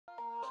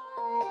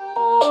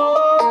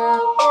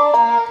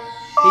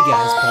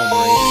guys,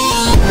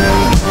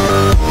 Palmer.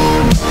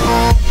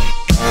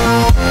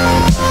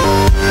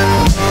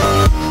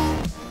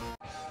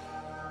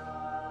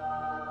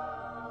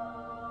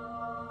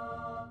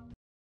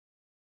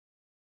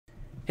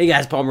 Hey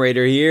guys,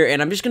 Palmerator here,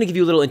 and I'm just going to give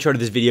you a little intro to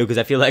this video because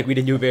I feel like we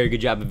didn't do a very good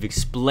job of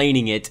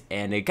explaining it,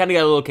 and it kind of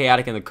got a little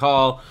chaotic in the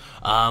call.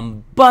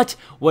 But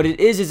what it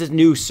is a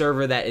new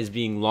server that is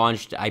being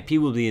launched. IP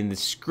will be in the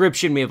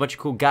description. We have a bunch of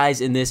cool guys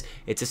in this.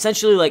 It's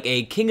essentially like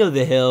a King of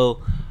the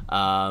Hill,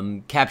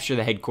 capture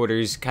the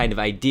headquarters kind of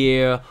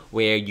idea,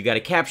 where you got to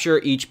capture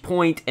each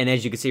point, and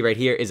as you can see right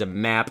here is a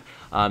map.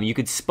 You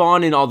could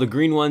spawn in all the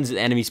green ones, the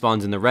enemy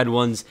spawns in the red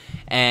ones,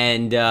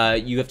 and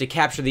you have to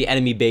capture the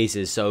enemy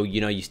bases. So,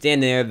 you know, you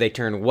stand there, they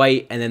turn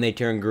white, and then they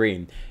turn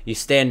green. You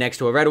stand next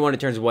to a red one, it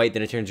turns white,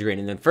 then it turns green.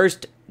 And then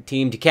first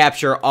team to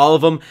capture all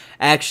of them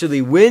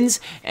actually wins,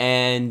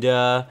 and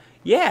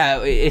yeah,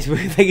 it's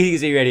like you can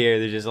see right here,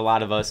 there's just a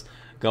lot of us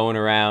going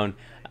around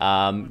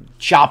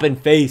chopping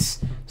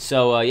face.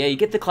 So yeah, you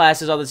get the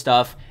classes, all the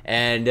stuff,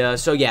 and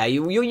so yeah,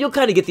 you'll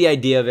kind of get the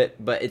idea of it,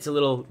 but it's a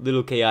little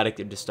chaotic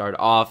to start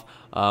off.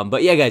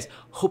 But yeah, guys,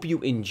 hope you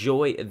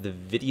enjoy the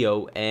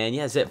video, and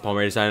yeah, that's it.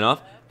 Palmerator signing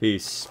off.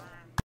 Peace.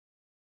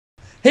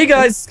 Hey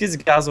guys,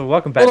 Skizzy Castle,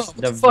 welcome back. What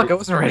the fuck? I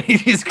wasn't ready.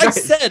 Jesus I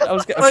Christ. said I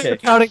was okay.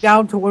 Counting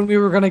down to when we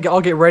were gonna all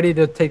get ready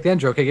to take the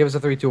intro. Okay, give us a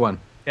 3, 2, 1.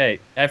 Okay,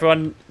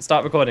 everyone,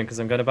 start recording because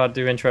I'm going to about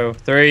to do intro.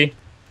 3,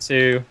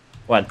 2,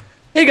 1.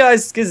 Hey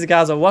guys, Skizzy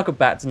Castle, welcome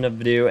back to another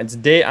video, and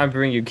today I'm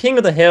bringing you King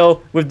of the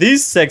Hill with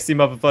these sexy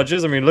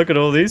motherfuckers. I mean, look at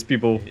all these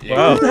people.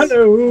 Wow.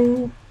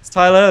 Hello. It's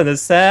Tyler, and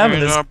there's Sam,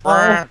 and there's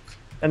Paul,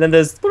 and then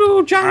there's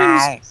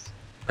James.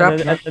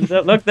 And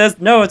look, there's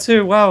Noah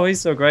too. Wow, he's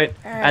so great.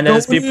 And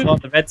there's people on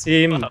the red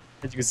team. As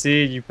you can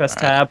see, you press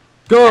tab.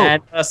 Go.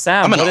 And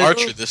Sam. I'm an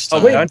archer this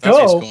time. Oh, wait, That's go.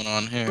 what's going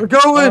on here. We're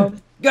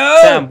going. Go!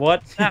 Sam,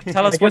 what?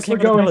 Tell us what King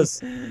of the Hill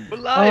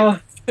is.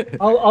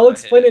 I'll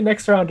explain it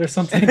next round or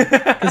something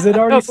because it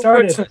already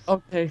started.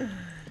 Okay.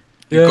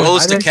 Your goal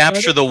is I to didn't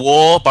capture the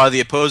wall by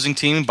the opposing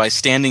team by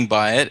standing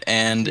by it,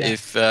 and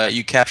if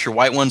you capture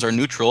white ones are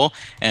neutral,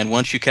 and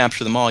once you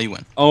capture them all, you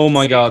win. Oh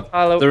my god.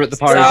 They're at the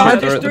party Oh,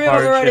 ship. They're there's at the three of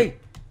them party already. ship.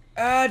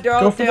 They're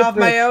all off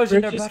my O's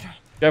and they're Bridges. butter.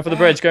 Go for the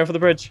bridge, go for the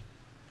bridge.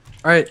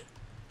 All right,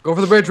 go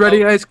for the bridge. Ready,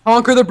 guys?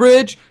 Conquer the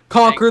bridge.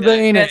 Conquer the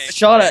anus.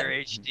 Shot it.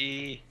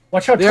 HD.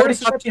 Watch out, They already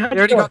Tortoise is right behind they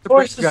already you. got the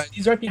bridge, Tortoise, guys.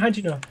 he's right behind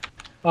you now.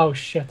 Oh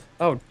shit.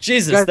 Oh,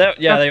 Jesus. Guys,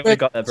 Yeah, they already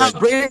got that bridge.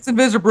 Braden's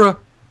invisible.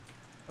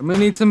 I'm gonna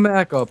need some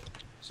backup.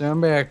 So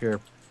I'm back here.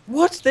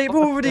 What? They've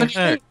already...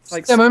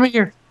 Like, Sam, I'm in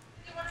here.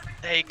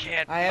 They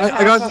can't I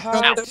got.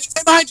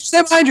 Stay behind you.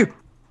 Stay behind you.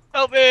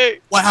 help me.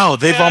 Wow,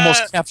 they've Yeah.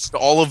 almost captured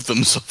all of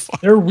them so far.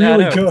 They're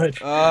really no. good.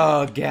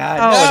 Oh god.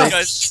 Oh, no.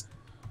 Guys,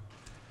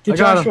 Get I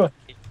got him. Joshua.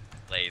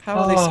 late. How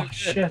are they so Oh good?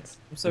 shit.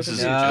 I'm so This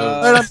is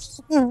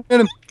confused. a No. Get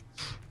him.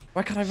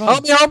 Why can't I run?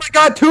 Help me! Oh my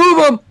god, 2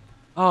 of them.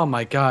 Oh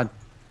my god.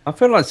 I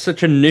feel like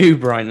such a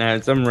noob right now.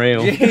 It's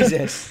unreal.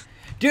 Jesus.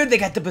 Dude, they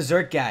got the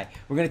berserk guy.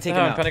 We're gonna take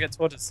No, him I'm out. trying to get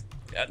Tortoise.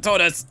 Yeah,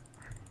 Tortoise.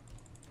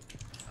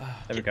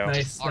 There we go.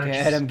 Nice. Okay,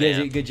 nice. Adam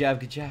Gizzy, good job,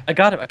 good job. I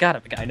got him.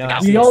 I know.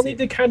 got We him. all need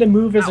to kind of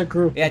move as a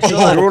group. Yeah, to the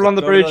Oh, left. roll on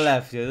the Go bridge. To the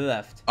left, to the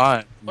left.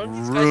 I'm What if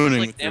these guys ruining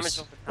just, like, damage this.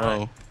 over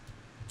time? Oh,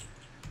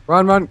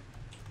 Run, run.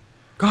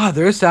 God,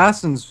 their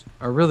assassins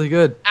are really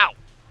good. How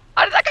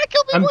did that guy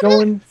kill me? I'm What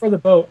going for the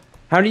boat.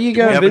 How do you do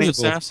go you have any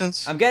invisible?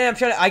 assassins? I'm trying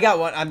to, I got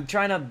one. I'm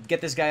trying to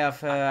get this guy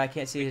off, I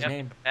can't see his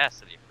name.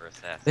 Capacity for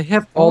assassin. They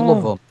have all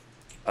of them.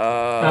 got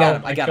Oh him, my I got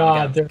him, I got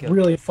god, him. they're Kill him.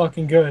 really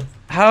fucking good.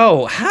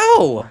 How?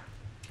 How?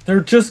 They're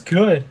just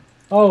good.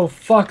 Oh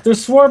fuck, they're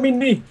swarming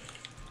me.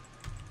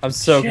 I'm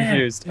so Shit,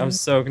 confused. I'm dude.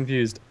 so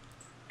confused.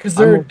 Because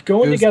they're I'm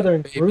going confused, together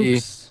in baby.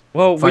 groups.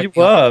 Well, we Fight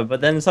me. were,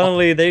 but then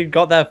suddenly they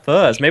got there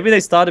first. Maybe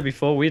they started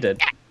before we did.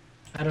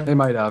 I don't They know.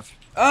 might have.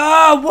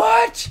 Oh,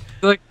 what?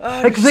 Like, Oh,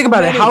 like, there's think so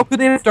about it. many. How could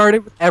they have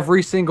started with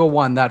every single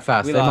one that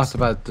fast? We They lost. must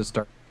have had to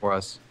start for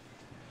us.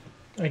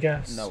 I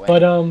guess. No way.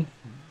 But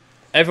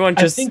Everyone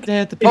I just think stay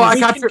at the if Oh, I we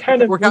can captured-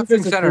 kind of we're move capturing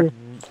as a center. group-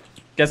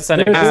 get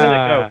center. There's- Get center.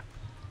 Ah.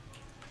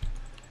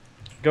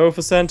 Go. Go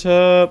for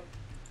center.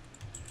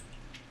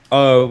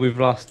 Oh, we've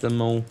lost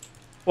them all.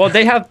 Well,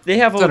 they have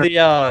all Center.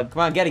 the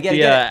Come on, get it, get it,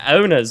 get it.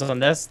 owners on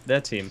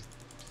their team.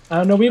 I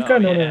don't know. We've got Oh,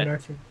 no one yeah. on our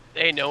team.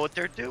 They know what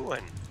they're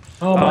doing.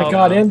 Oh my Oh,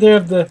 god, no. and they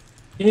have the.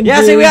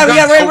 Yeah, see, we got,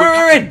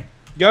 we're in.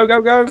 Go,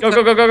 go, go. Go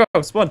go go go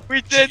go! Spawn.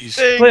 We did Jeez.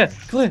 things. Clear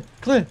clear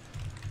clear. I'm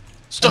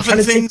Stuff trying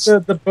and to take things. the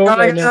boat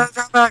right now.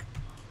 Come back.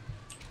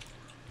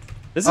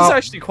 This is Oh.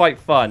 actually quite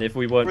fun if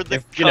we We're weren't. the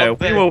If we were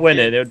comeback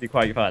winning, kid. it would be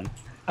quite fun.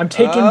 I'm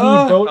taking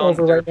Oh. the boat Oh,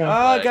 over right Oh, now.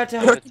 I got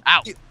to.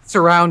 Ow.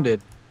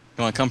 Surrounded.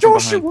 Come on, come from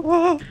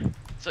behind.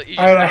 So you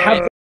Alright, I just have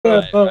right,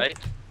 the boat. right?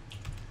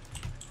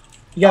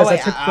 You guys, Oh, I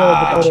wait, took the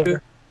boat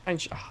over.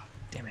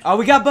 Damn it. Oh,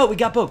 we got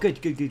boat,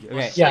 Good, good, good.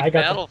 Okay. It's Yeah, like I got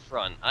that.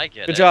 Battlefront. I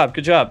get Good it. job.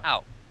 Good job.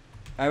 Ow.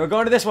 Alright, we're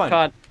going to this one.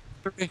 Can't.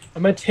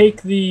 I'm gonna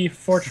take the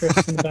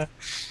fortress in the back.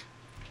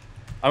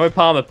 I'm with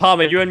Palmer.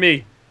 Palmer, you and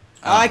me.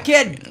 Oh, I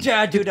can't,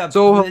 dude. I'm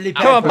So- really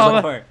Come on, bad.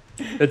 Palmer.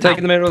 They're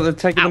taking the middle. They're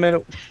taking the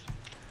middle.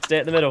 Stay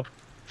at the middle.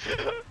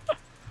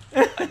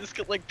 I just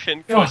got like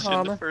pin Go, crushed in the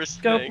Palmer.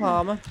 first Go, thing.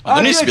 Palmer. Oh,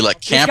 there needs to good. be like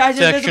This camp guy's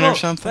protection or invisible,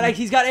 something. But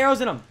he's got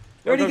arrows in him. Go,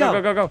 Where'd he go,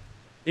 go? go, go, go.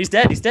 He's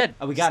dead. He's dead.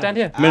 Oh, we got Stand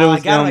him. here. Middle I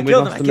is got him. down. I We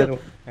killed him. lost I the killed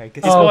middle. him. All right,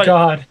 good. He's Oh going.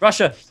 God.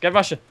 Russia. Get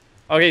Russia.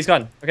 Okay, he's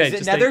gone. Okay, Is it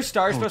just Nether stay.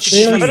 Star supposed to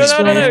They be? are No, no,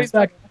 no, no, no, he's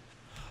back.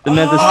 The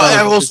nether Oh, Oh, star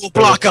arrows is will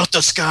better. block out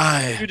the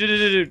sky.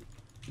 Dude.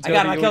 I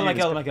got him. I killed him. I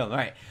killed him. I killed him. All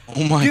right.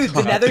 Oh my Dude,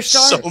 god. the Nether there's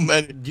Star. so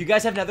many. Do you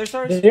guys have Nether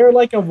Stars? They're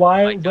like a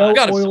wild, God.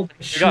 Got him. well-oiled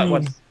You got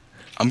one. machine.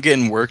 I'm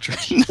getting worked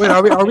right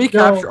now. Wait, are we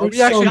capturing? Are they're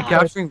we actually so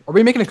capturing? Are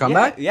we making a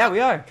comeback? Yeah, we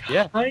are.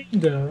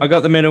 Kinda. I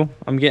got the middle.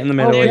 I'm getting the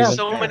middle. Oh, There's yeah.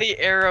 so many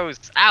arrows.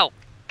 Ow!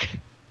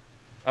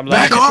 I'm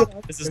Back lagging.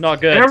 off! This is not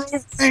good.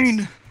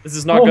 Airplane! This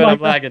is not Oh good. my I'm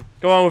God. lagging.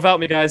 Go on without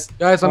me, guys.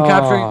 Guys,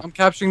 I'm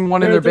capturing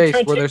one in their base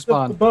where they're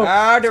spawned.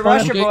 Ah, the Spawn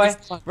Russia the boy.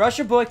 boat.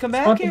 Russia boy, come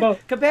back Spawn the here. boat.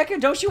 Come back here.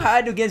 Don't you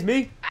hide against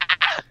me.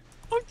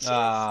 Oh, jeez.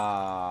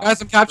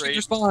 Guys, I'm capturing your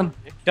Great. spawn.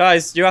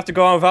 Guys, you have to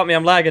go on without me.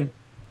 I'm lagging.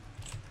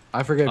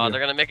 I forgive Oh, you.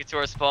 they're gonna make it to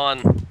our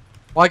spawn.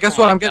 Well, guess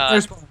Oh what? my I'm getting God.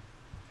 their spawn.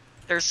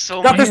 There's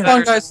so Got many. this spawn,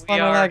 better guys. than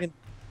we I'm are. lagging.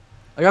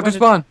 I got their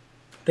spawn.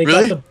 They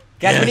Really? got the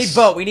Guys, we Yes. need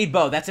boat. We need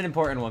boat. That's an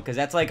important one because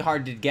that's like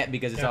hard to get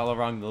because it's all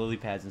around the lily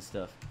pads and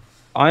stuff.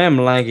 I am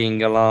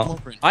lagging a lot.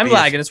 I'm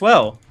lagging as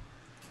well.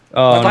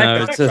 Oh My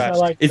no, backpack's it's,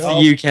 crashed. it's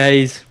Oh. the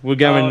UK's. We're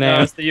going Oh, now.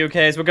 no, it's the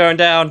UK's. We're going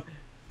down.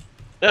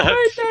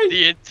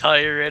 The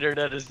entire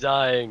internet is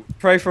dying.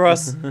 Pray for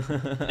us.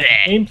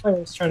 game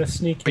player is trying to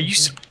sneak. Are in. you?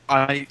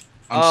 I'm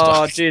Oh,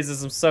 stuck.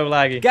 Jesus, I'm so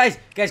laggy. Guys,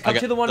 come got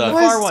to the one, the stuck.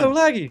 Why is far it one. so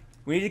laggy?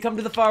 We need to come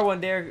to the far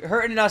one. They're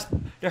hurting us.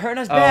 They're hurting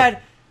us Oh. bad,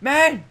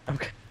 man.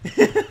 Okay.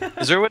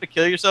 Is there a way to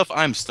kill yourself?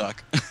 I'm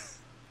stuck.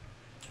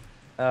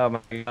 Oh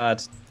my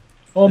god.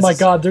 Oh my This is-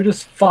 God, they're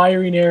just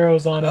firing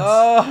arrows on us.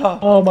 Oh,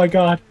 Oh my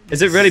God,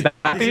 Is it really bad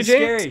for this you, is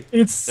James? scary.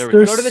 it's There we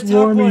they're Go to the top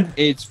swarming. one.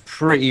 It's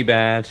pretty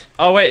bad.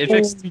 Oh wait, it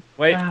fixed. Holy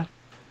Wait, crap.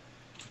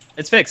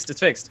 it's fixed. It's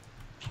fixed.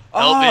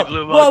 Oh, Help me,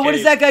 Blue whoa! What Monkey.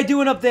 is that guy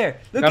doing up there?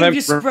 Look at Gotta him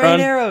just run.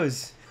 spraying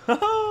arrows.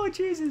 Oh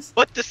Jesus!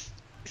 What the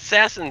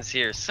assassins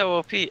here? So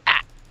OP.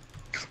 Ah,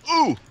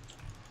 Ooh!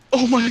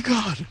 Oh my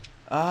god!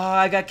 Oh,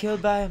 I got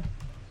killed by him.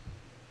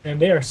 And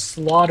they are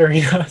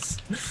slaughtering us.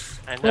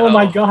 I know. Oh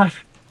my God.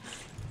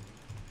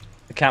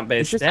 The camp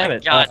base. It's just- Damn I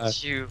it.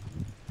 got you.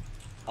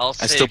 I'll I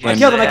save still you. I blame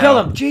killed him. I now.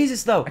 killed him.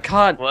 Jesus though. I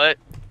can't. What?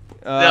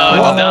 Uh, No,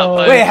 it's not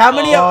my Wait, how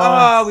many? fault.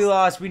 Oh, we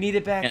lost. We need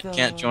it back though.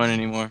 Can't join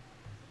anymore.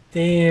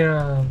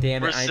 Damn.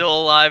 Damn We're it!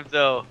 still alive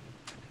though.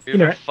 We You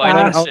know, were fighting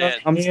ass-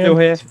 sand. I'm still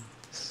here.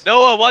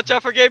 Noah, watch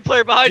out for game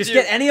player behind Just you.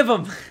 get any of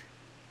them.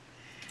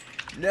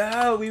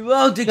 No, we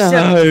won't accept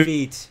No.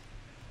 defeat.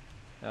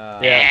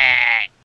 Yeah.